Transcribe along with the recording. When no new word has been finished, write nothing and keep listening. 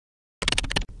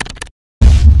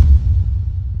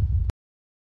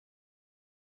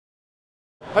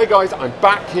Hey guys, I'm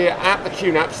back here at the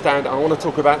QNAP stand. I want to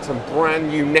talk about some brand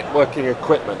new networking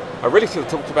equipment. I really should have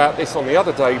talked about this on the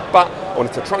other day, but I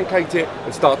wanted to truncate it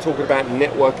and start talking about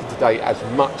networking today as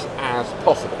much as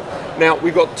possible. Now,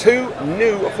 we've got two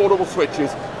new affordable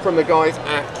switches from the guys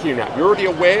at QNAP. You're already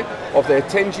aware of their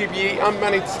 10 GBE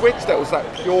unmanaged switch. That was that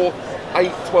pure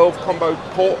 812 combo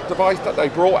port device that they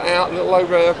brought out a little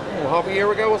over half a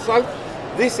year ago or so.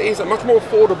 This is a much more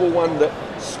affordable one that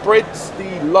spreads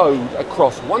the load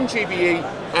across 1 GBE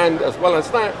and, as well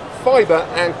as that, fibre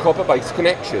and copper-based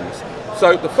connections.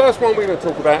 So the first one we're going to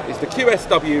talk about is the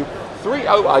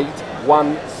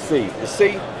QSW-308-1C, the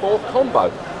C for combo.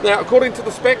 Now, according to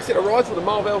the specs, it arrives with a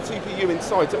Marvell CPU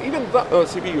inside, so even that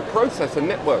CPU processor,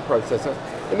 network processor,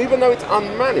 and even though it's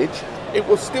unmanaged, it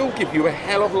will still give you a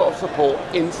hell of a lot of support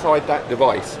inside that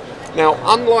device. Now,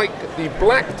 unlike the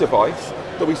black device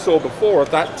that we saw before of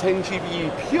that 10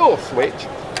 GBE pure switch,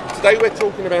 today we're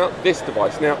talking about this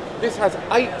device. Now, this has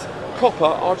 8 copper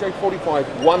RJ45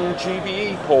 1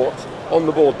 GBE ports on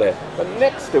the board there, but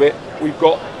next to it we've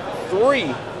got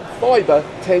 3 fibre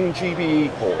 10 GBE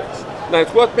ports. Now,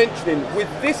 it's worth mentioning with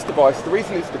this device, the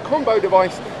reason it's the combo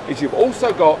device is you've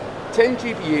also got 10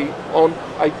 GBE on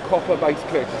a copper-based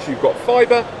connection. So you've got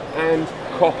fibre and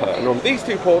copper, and on these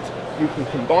two ports you can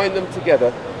combine them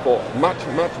together for much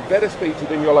better speed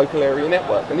than your local area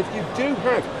network. And if you do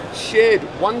have shared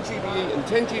 1 GBE and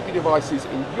 10 GB devices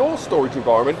in your storage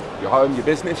environment, your home, your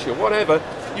business, your whatever,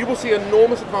 you will see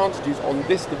enormous advantages on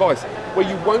this device where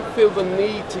you won't feel the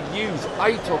need to use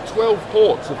 8 or 12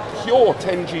 ports of pure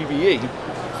 10 GBE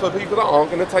for people that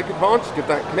aren't going to take advantage of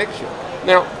that connection.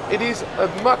 Now, it is a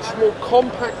much more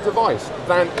compact device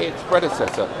than its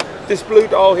predecessor. This blue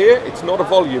dial here, it's not a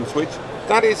volume switch,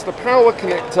 that is the power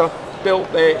connector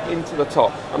built there into the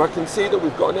top, and I can see that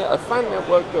we've got a fan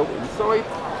network built inside,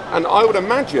 and I would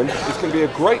imagine it's going to be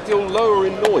a great deal lower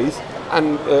in noise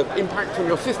and impact on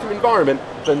your system environment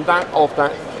than that of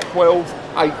that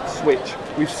 12/8 switch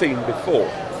we've seen before.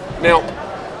 Now,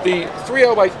 the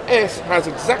 308S has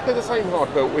exactly the same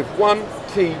hardware with one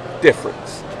key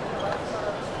difference.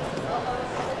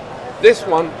 This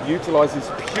one utilises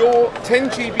pure 10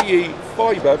 GBE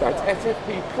fibre, that's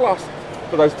SFP plus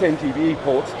for those 10 GBE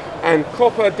ports, and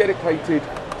copper dedicated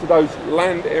to those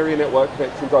land area network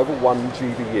connections over 1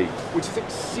 GBE, which is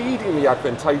exceedingly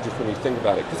advantageous when you think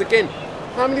about it. Because again,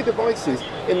 how many devices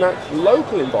in that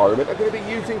local environment are going to be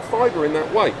using fibre in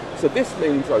that way? So this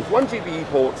means those 1 GBE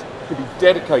ports could be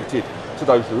dedicated to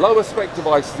those lower spec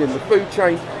devices in the food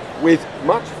chain with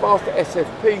much faster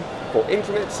SFP for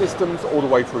internet systems all the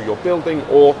way through your building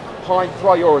or high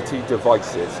priority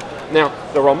devices. Now,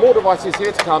 there are more devices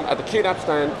here to come at the QNAP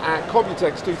stand at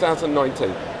Computex 2019,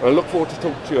 and I look forward to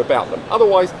talking to you about them.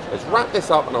 Otherwise, let's wrap this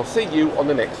up and I'll see you on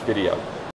the next video.